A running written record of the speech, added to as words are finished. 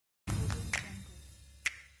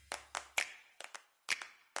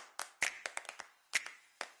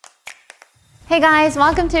Hey guys,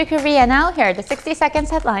 welcome to Korea Now. Here are the 60 seconds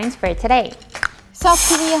headlines for today. South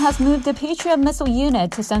Korea has moved the Patriot missile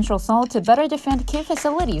unit to Central Seoul to better defend key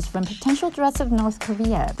facilities from potential threats of North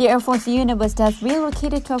Korea. The Air Force unit was thus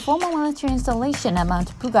relocated to a former military installation at Mount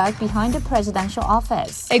Pugak behind the presidential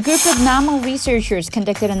office. A group of mammal researchers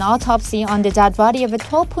conducted an autopsy on the dead body of a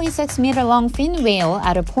 12.6-meter-long fin whale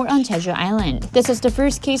at a port on Jeju Island. This is the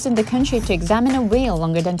first case in the country to examine a whale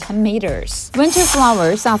longer than 10 meters. Winter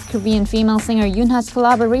Flower, South Korean female singer Younha's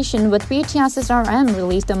collaboration with BTS's RM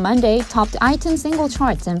released on Monday, topped iTunes single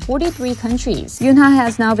charts in 43 countries. Younha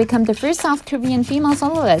has now become the first South Korean female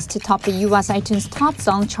soloist to top the US iTunes Top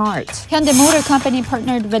Song chart. Hyundai Motor Company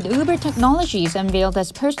partnered with Uber Technologies and unveiled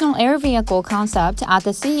its personal air vehicle concept at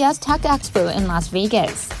the CES Tech Expo in Las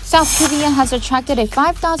Vegas. South Korea has attracted a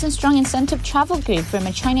 5,000-strong incentive travel group from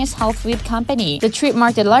a Chinese health food company. The trip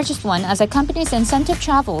marked the largest one as a company's incentive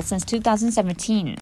travel since 2017.